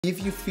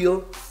If you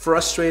feel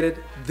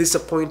frustrated,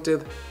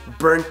 disappointed,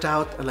 burnt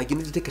out, and like you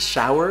need to take a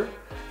shower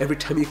every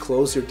time you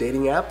close your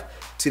dating app,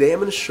 today I'm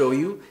going to show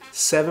you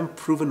 7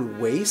 proven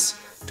ways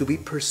to be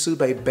pursued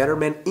by better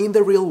men in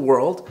the real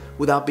world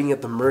without being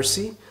at the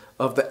mercy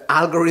of the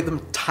algorithm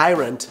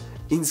tyrant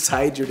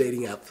inside your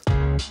dating app.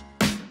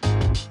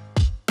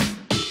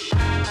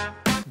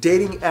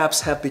 Dating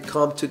apps have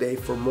become today,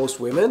 for most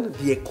women,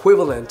 the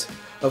equivalent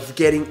of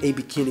getting a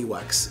bikini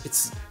wax.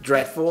 It's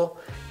dreadful,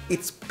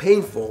 it's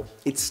painful,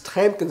 it's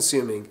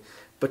time-consuming,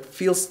 but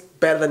feels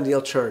better than the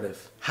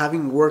alternative.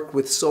 Having worked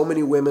with so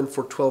many women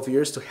for 12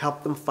 years to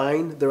help them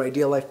find their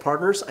ideal life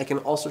partners, I can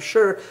also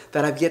assure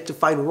that I've yet to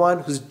find one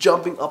who's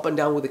jumping up and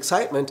down with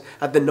excitement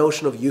at the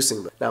notion of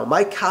using them. Now,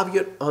 my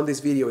caveat on this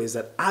video is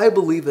that I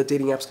believe that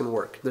dating apps can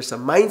work. There's a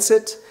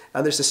mindset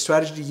and there's a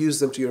strategy to use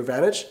them to your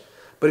advantage.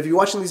 But if you're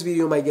watching this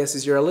video, my guess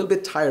is you're a little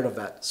bit tired of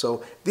that.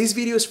 So this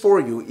video is for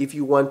you if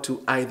you want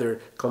to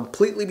either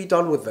completely be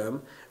done with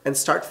them and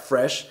start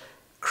fresh,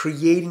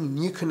 creating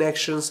new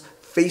connections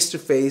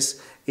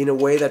face-to-face in a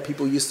way that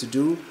people used to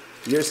do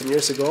years and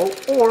years ago,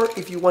 or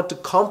if you want to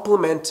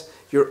complement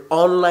your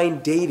online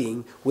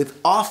dating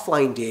with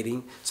offline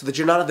dating so that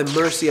you're not at the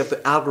mercy of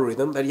the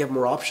algorithm, that you have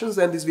more options,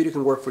 then this video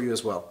can work for you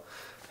as well.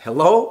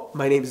 Hello,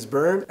 my name is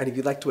Bern, and if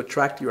you'd like to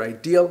attract your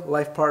ideal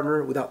life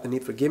partner without the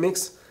need for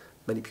gimmicks,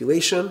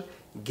 manipulation,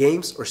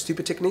 games, or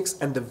stupid techniques,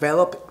 and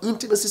develop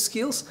intimacy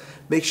skills,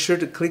 make sure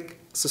to click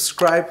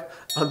subscribe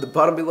on the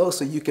bottom below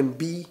so you can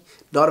be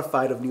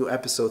notified of new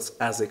episodes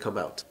as they come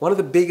out. One of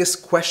the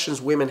biggest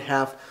questions women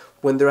have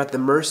when they're at the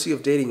mercy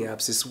of dating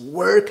apps is,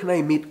 where can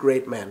I meet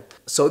great men?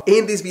 So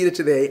in this video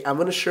today, I'm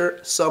gonna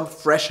share some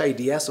fresh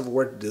ideas of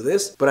where to do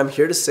this, but I'm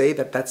here to say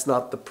that that's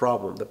not the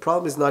problem. The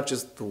problem is not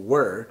just the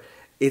where,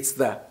 it's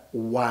the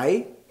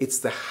why, it's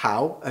the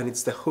how, and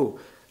it's the who.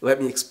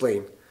 Let me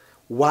explain.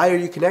 Why are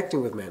you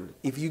connecting with men?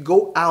 If you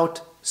go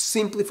out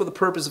simply for the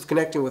purpose of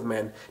connecting with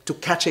men to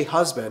catch a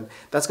husband,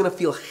 that's gonna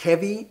feel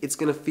heavy, it's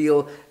gonna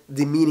feel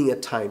demeaning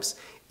at times.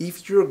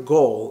 If your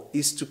goal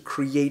is to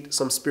create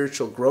some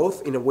spiritual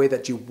growth in a way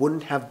that you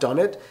wouldn't have done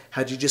it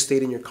had you just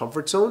stayed in your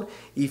comfort zone,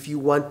 if you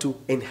want to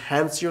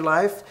enhance your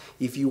life,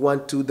 if you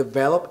want to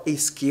develop a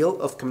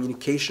skill of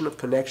communication, of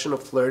connection,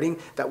 of flirting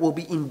that will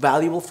be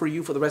invaluable for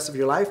you for the rest of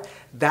your life,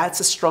 that's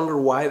a stronger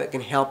why that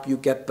can help you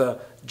get the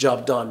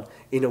job done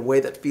in a way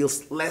that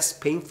feels less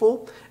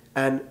painful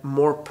and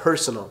more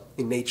personal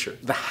in nature.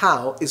 The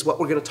how is what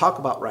we're going to talk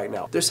about right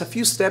now. There's a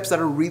few steps that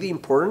are really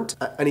important,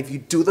 and if you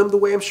do them the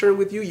way I'm sharing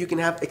with you, you can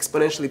have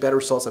exponentially better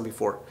results than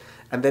before.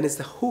 And then it's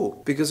the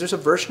who, because there's a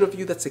version of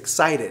you that's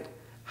excited,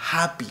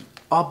 happy,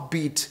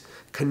 upbeat,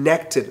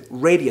 connected,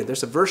 radiant.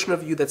 There's a version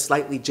of you that's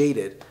slightly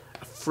jaded,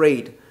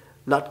 afraid,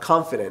 not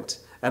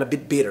confident, and a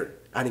bit bitter.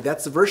 And if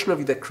that's the version of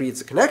you that creates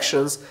the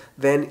connections,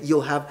 then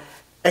you'll have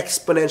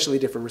exponentially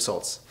different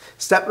results.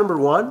 Step number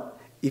 1,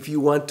 if you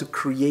want to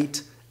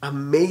create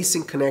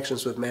amazing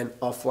connections with men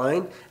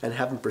offline and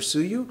have them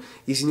pursue you,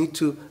 is you need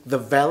to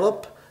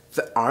develop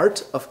the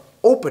art of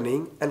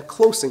opening and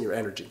closing your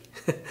energy.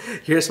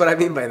 Here's what I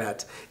mean by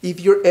that.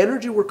 If your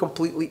energy were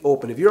completely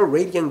open, if you're a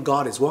radiant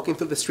goddess walking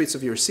through the streets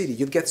of your city,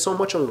 you'd get so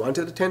much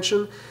unwanted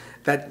attention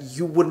that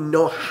you wouldn't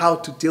know how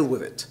to deal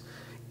with it.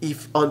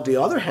 If, on the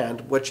other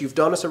hand, what you've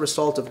done as a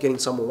result of getting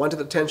some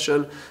unwanted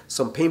attention,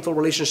 some painful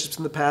relationships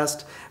in the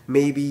past,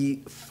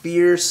 maybe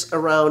fears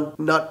around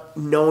not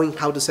knowing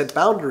how to set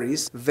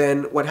boundaries,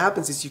 then what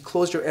happens is you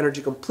close your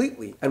energy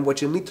completely. And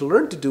what you need to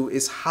learn to do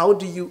is, how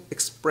do you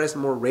express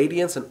more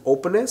radiance and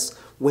openness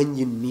when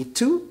you need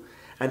to?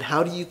 And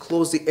how do you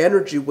close the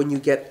energy when you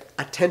get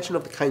attention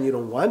of the kind you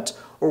don't want,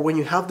 or when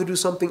you have to do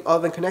something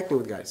other than connecting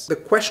with guys? The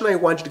question I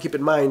want you to keep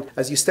in mind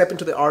as you step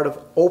into the art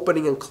of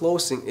opening and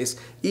closing is,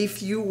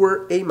 if you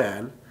were a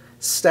man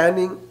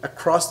standing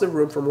across the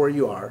room from where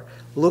you are,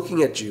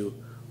 looking at you,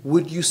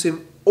 would you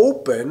seem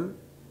open?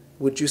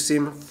 Would you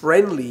seem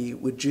friendly?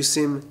 Would you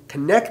seem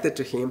connected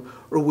to him?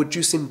 Or would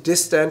you seem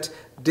distant,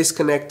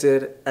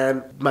 disconnected,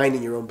 and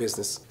minding your own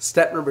business?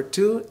 Step number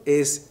 2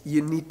 is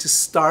you need to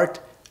start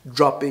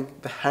dropping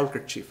the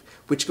handkerchief,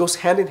 which goes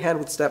hand in hand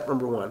with step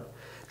number 1.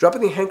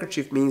 Dropping the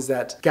handkerchief means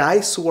that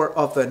guys who are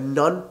of a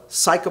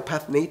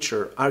non-psychopath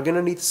nature are going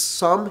to need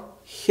some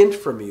hint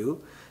from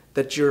you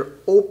that you're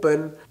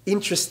open,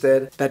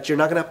 interested, that you're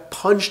not going to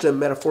punch them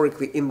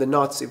metaphorically in the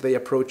nuts if they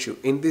approach you.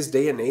 In this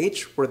day and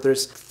age where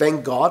there's,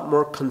 thank God,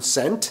 more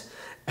consent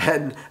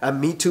and a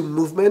Me Too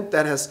movement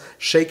that has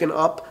shaken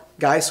up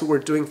guys who were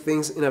doing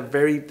things in a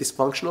very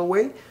dysfunctional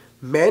way,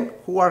 men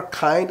who are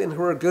kind and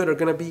who are good are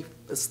going to be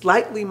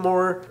slightly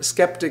more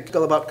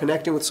skeptical about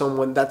connecting with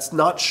someone that's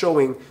not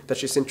showing that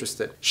she's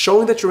interested.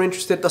 Showing that you're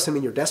interested doesn't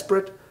mean you're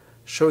desperate.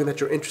 Showing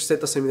that you're interested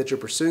doesn't mean that you're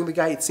pursuing the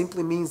guy. It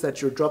simply means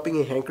that you're dropping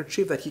a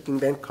handkerchief that he can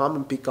then come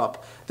and pick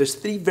up. There's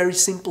 3 very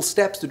simple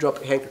steps to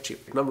drop a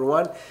handkerchief. Number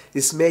 1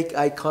 is make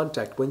eye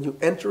contact. When you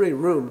enter a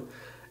room,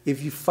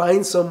 if you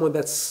find someone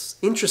that's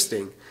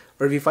interesting,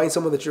 or if you find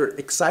someone that you're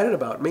excited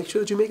about, make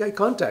sure that you make eye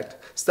contact.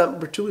 Step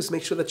number 2 is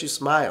make sure that you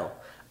smile.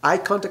 Eye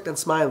contact and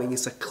smiling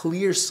is a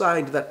clear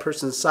sign to that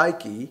person's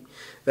psyche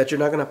that you're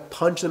not going to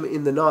punch them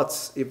in the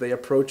nuts if they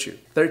approach you.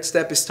 Third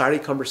step is start a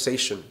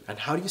conversation. And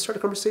how do you start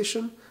a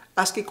conversation?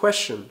 Ask a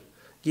question,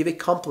 give a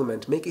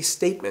compliment, make a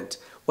statement.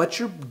 What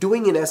you're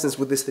doing in essence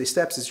with these 3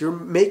 steps is you're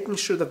making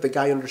sure that the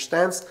guy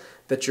understands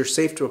that you're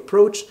safe to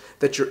approach,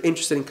 that you're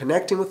interested in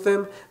connecting with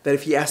them, that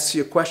if he asks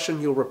you a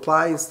question, you'll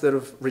reply instead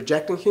of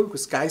rejecting him,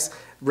 because guys,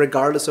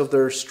 regardless of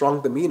their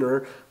strong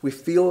demeanor, we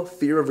feel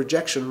fear of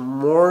rejection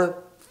more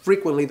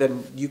frequently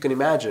than you can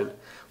imagine.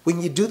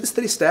 When you do these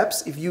 3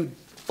 steps, if you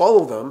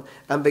follow them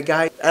and the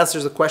guy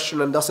answers a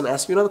question and doesn't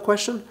ask you another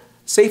question,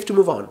 safe to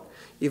move on.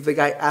 If the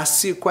guy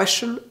asks you a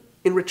question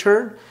in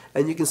return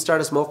and you can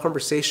start a small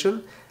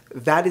conversation,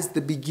 that is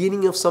the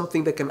beginning of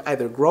something that can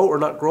either grow or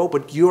not grow,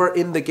 but you're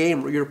in the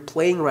game, you're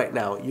playing right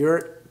now.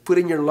 You're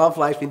putting your love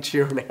life into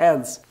your own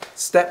hands.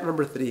 Step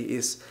number 3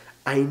 is,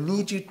 I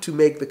need you to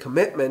make the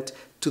commitment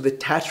to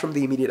detach from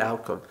the immediate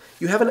outcome.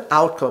 You have an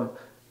outcome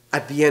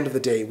at the end of the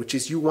day, which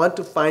is you want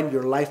to find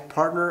your life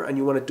partner and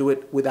you want to do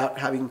it without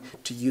having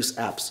to use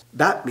apps.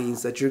 That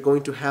means that you're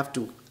going to have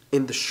to,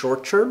 in the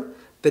short term,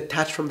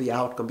 detach from the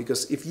outcome,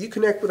 because if you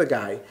connect with a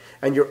guy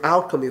and your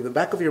outcome in the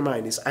back of your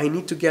mind is I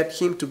need to get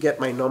him to get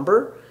my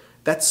number,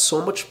 that's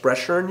so much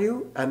pressure on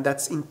you and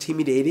that's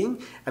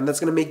intimidating and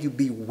that's going to make you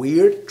be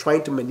weird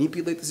trying to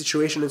manipulate the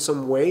situation in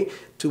some way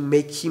to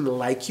make him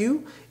like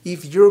you.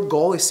 If your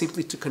goal is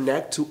simply to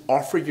connect, to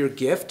offer your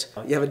gift,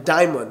 you have a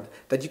diamond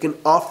that you can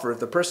offer. If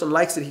the person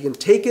likes it, he can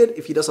take it.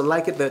 If he doesn't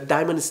like it, the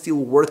diamond is still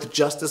worth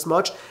just as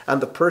much and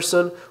the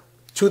person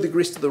 2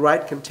 degrees to the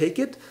right can take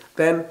it.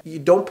 Then you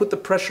don't put the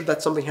pressure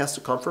that something has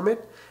to come from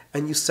it,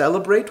 and you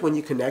celebrate when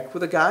you connect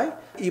with a guy.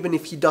 Even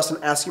if he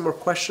doesn't ask you more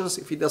questions,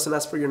 if he doesn't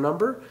ask for your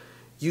number,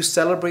 you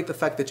celebrate the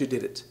fact that you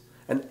did it.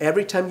 And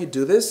every time you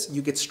do this,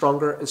 you get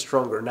stronger and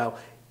stronger. Now,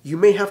 you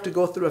may have to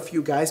go through a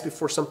few guys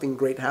before something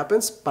great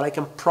happens, but I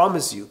can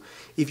promise you,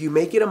 if you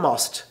make it a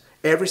must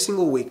every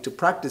single week to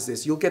practice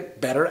this, you'll get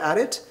better at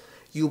it,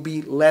 you'll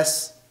be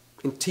less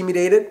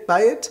intimidated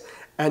by it,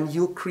 and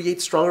you'll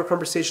create stronger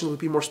conversations, will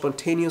be more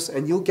spontaneous,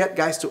 and you'll get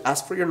guys to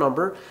ask for your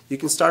number. You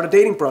can start a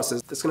dating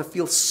process that's gonna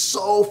feel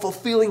so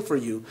fulfilling for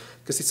you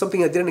because it's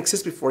something that didn't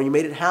exist before. You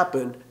made it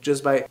happen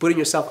just by putting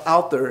yourself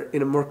out there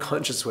in a more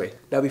conscious way.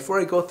 Now, before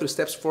I go through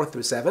steps 4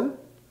 through 7,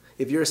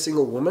 if you're a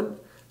single woman,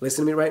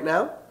 listen to me right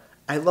now.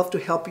 I'd love to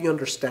help you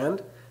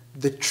understand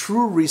the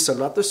true reason,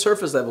 not the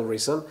surface level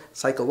reason,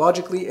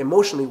 psychologically,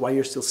 emotionally, why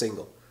you're still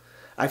single.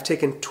 I've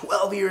taken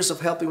 12 years of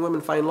helping women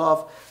find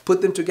love,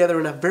 put them together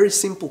in a very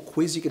simple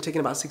quiz you can take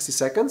in about 60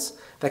 seconds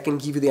that can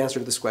give you the answer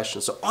to this question.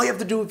 So all you have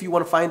to do if you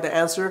want to find the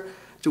answer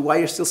to why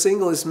you're still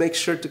single is make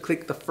sure to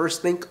click the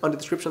first link on the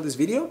description of this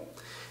video.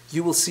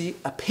 You will see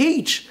a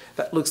page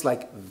that looks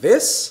like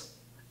this.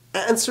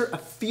 Answer a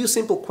few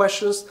simple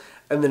questions,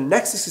 and in the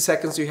next 60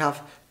 seconds you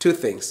have 2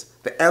 things.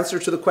 The answer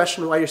to the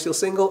question why you're still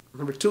single.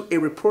 Number 2, a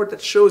report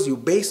that shows you,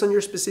 based on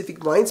your specific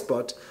blind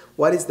spot,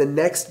 what is the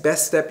next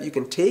best step you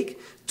can take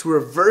to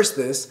reverse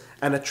this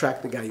and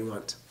attract the guy you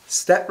want.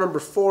 Step number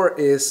 4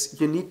 is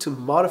you need to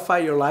modify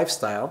your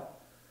lifestyle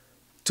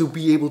to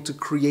be able to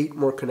create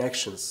more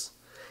connections.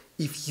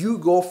 If you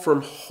go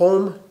from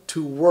home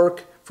to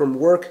work, from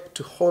work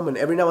to home, and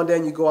every now and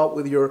then you go out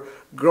with your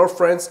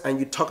girlfriends and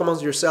you talk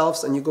amongst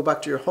yourselves and you go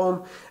back to your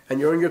home and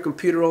you're on your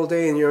computer all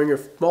day and you're on your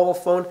mobile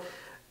phone,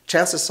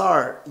 chances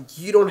are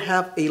you don't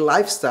have a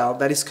lifestyle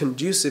that is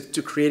conducive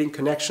to creating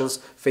connections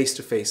face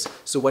to face.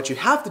 So what you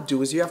have to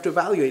do is you have to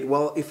evaluate,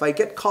 well, if I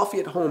get coffee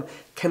at home,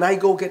 can I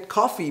go get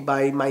coffee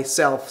by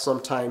myself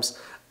sometimes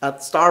at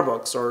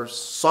Starbucks or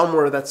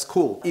somewhere that's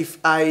cool? If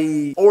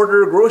I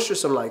order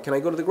groceries online, can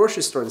I go to the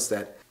grocery store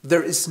instead?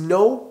 There is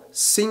no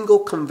single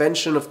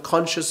convention of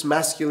conscious,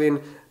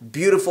 masculine,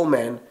 beautiful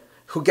men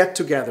who get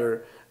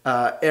together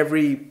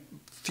every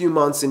few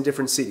months in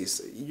different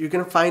cities. You're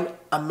gonna find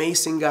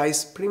amazing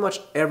guys pretty much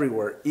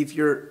everywhere if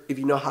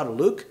you know how to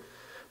look,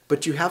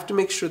 but you have to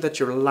make sure that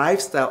your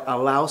lifestyle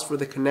allows for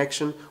the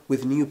connection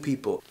with new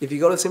people. If you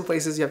go to the same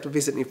places, you have to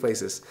visit new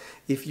places.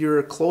 If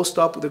you're closed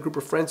up with a group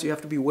of friends, you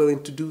have to be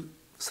willing to do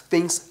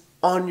things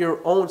on your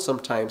own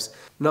sometimes.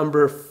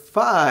 Number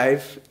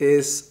 5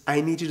 is I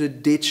need you to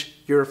ditch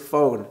your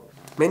phone.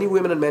 Many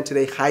women and men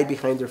today hide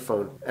behind their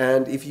phone.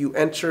 And if you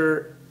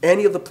enter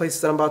any of the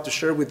places that I'm about to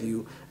share with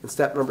you in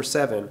step number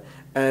 7,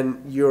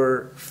 and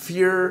your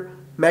fear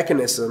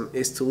mechanism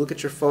is to look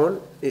at your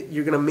phone,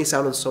 you're gonna miss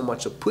out on so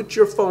much. So put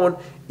your phone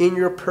in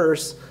your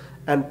purse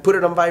and put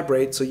it on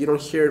vibrate so you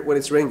don't hear it when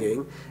it's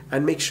ringing,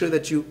 and make sure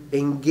that you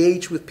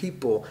engage with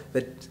people,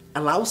 that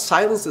allow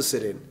silence to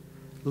sit in.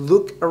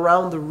 Look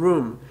around the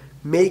room,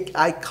 make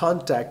eye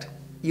contact.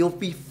 You'll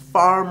be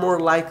far more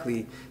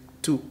likely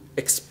to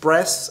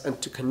express and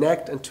to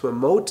connect and to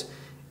emote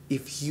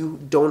if you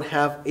don't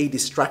have a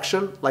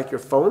distraction like your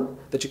phone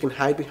that you can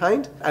hide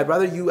behind. I'd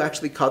rather you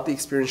actually cut the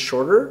experience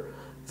shorter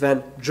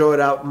than draw it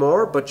out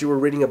more, but you were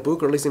reading a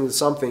book or listening to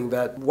something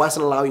that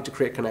wasn't allowing you to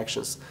create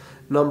connections.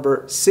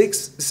 Number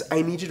 6 is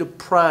I need you to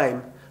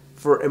prime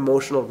for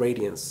emotional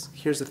radiance.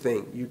 Here's the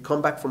thing, you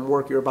come back from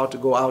work, you're about to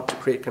go out to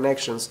create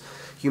connections.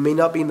 You may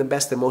not be in the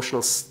best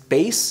emotional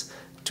space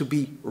to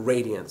be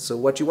radiant. So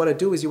what you want to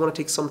do is you want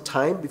to take some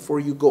time before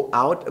you go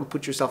out and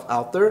put yourself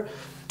out there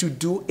to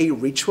do a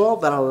ritual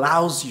that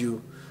allows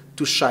you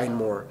to shine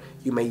more.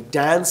 You may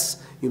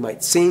dance, you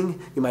might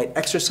sing, you might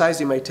exercise,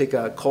 you might take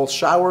a cold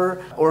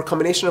shower, or a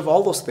combination of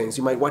all those things.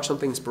 You might watch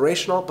something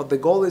inspirational, but the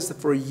goal is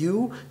for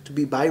you to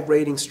be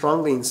vibrating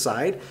strongly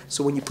inside,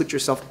 so when you put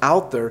yourself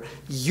out there,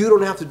 you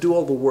don't have to do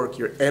all the work.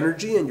 Your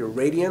energy and your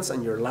radiance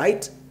and your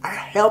light are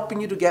helping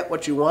you to get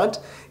what you want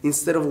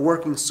instead of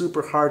working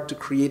super hard to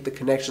create the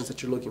connections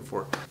that you're looking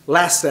for.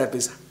 Last step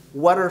is,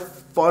 what are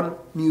fun,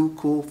 new,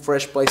 cool,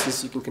 fresh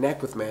places you can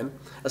connect with, man?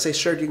 As I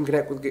shared, you can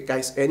connect with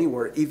guys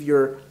anywhere if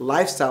your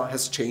lifestyle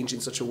has changed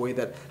in such a way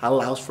that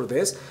allows for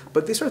this.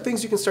 But these are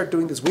things you can start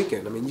doing this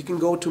weekend. I mean, you can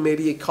go to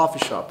maybe a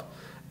coffee shop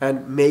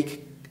and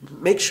make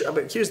sure,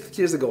 but here's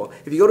the goal.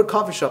 If you go to a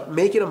coffee shop,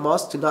 make it a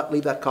must to not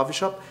leave that coffee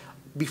shop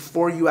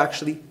before you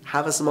actually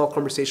have a small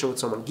conversation with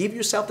someone. Give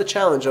yourself the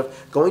challenge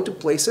of going to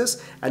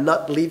places and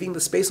not leaving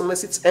the space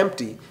unless it's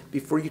empty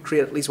before you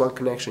create at least one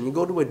connection. You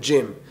go to a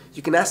gym,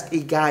 you can ask a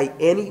guy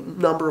any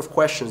number of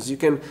questions. You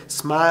can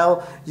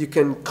smile, you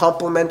can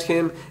compliment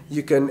him,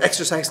 you can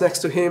exercise next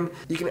to him,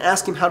 you can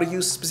ask him how to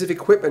use specific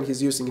equipment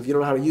he's using if you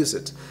don't know how to use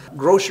it.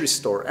 Grocery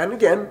store, and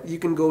again, you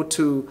can go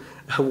to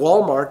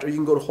Walmart or you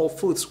can go to Whole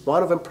Foods.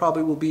 One of them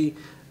probably will be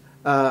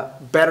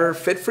better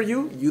fit for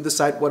you. You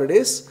decide what it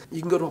is.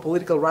 You can go to a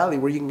political rally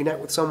where you can connect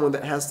with someone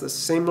that has the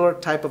similar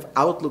type of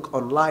outlook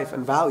on life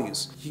and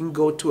values. You can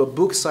go to a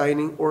book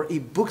signing or a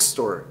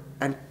bookstore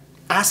and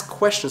ask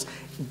questions.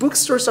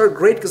 Bookstores are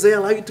great because they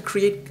allow you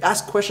to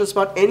ask questions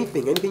about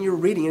anything you're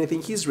reading,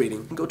 anything he's reading.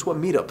 You can go to a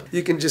meetup.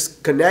 You can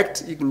just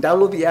connect, you can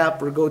download the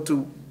app or go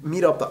to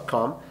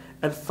meetup.com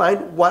and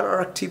find what are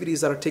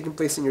activities that are taking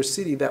place in your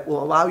city that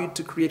will allow you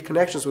to create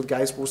connections with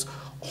guys whose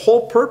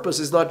whole purpose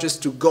is not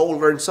just to go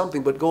learn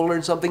something, but go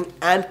learn something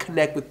and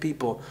connect with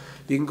people.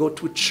 You can go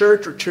to a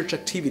church or church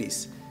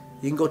activities.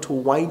 You can go to a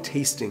wine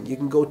tasting. You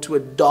can go to a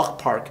dog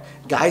park.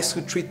 Guys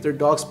who treat their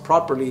dogs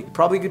properly,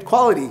 probably good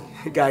quality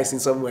guys in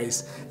some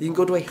ways. You can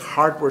go to a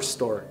hardware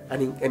store. I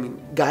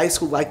mean, guys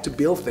who like to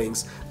build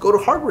things, go to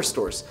hardware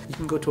stores. You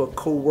can go to a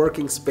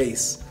co-working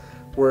space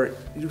where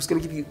it's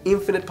going to give you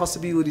infinite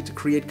possibility to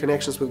create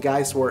connections with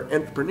guys who are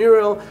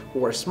entrepreneurial,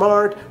 who are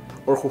smart,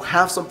 or who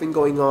have something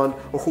going on,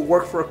 or who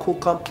work for a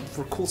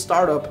cool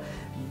startup.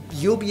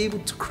 You'll be able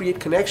to create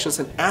connections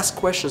and ask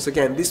questions.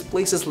 Again, these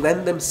places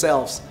lend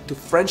themselves to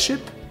friendship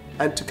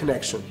and to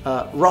connection.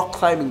 Rock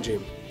climbing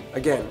gym.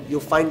 Again, you'll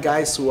find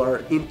guys who are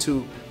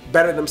into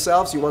better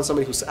themselves. You want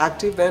somebody who's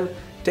active, then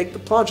take the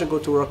plunge and go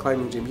to a rock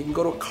climbing gym. You can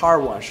go to a car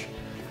wash.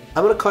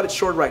 I'm going to cut it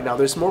short right now.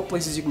 There's more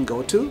places you can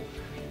go to,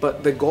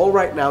 but the goal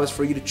right now is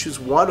for you to choose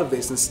one of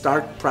these and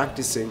start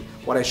practicing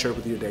what I shared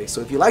with you today.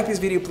 So if you like this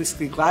video, please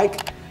click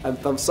like and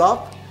thumbs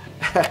up,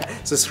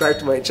 subscribe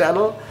to my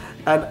channel,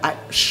 and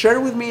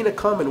share with me in a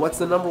comment what's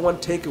the #1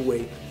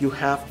 takeaway you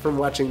have from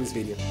watching this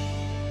video.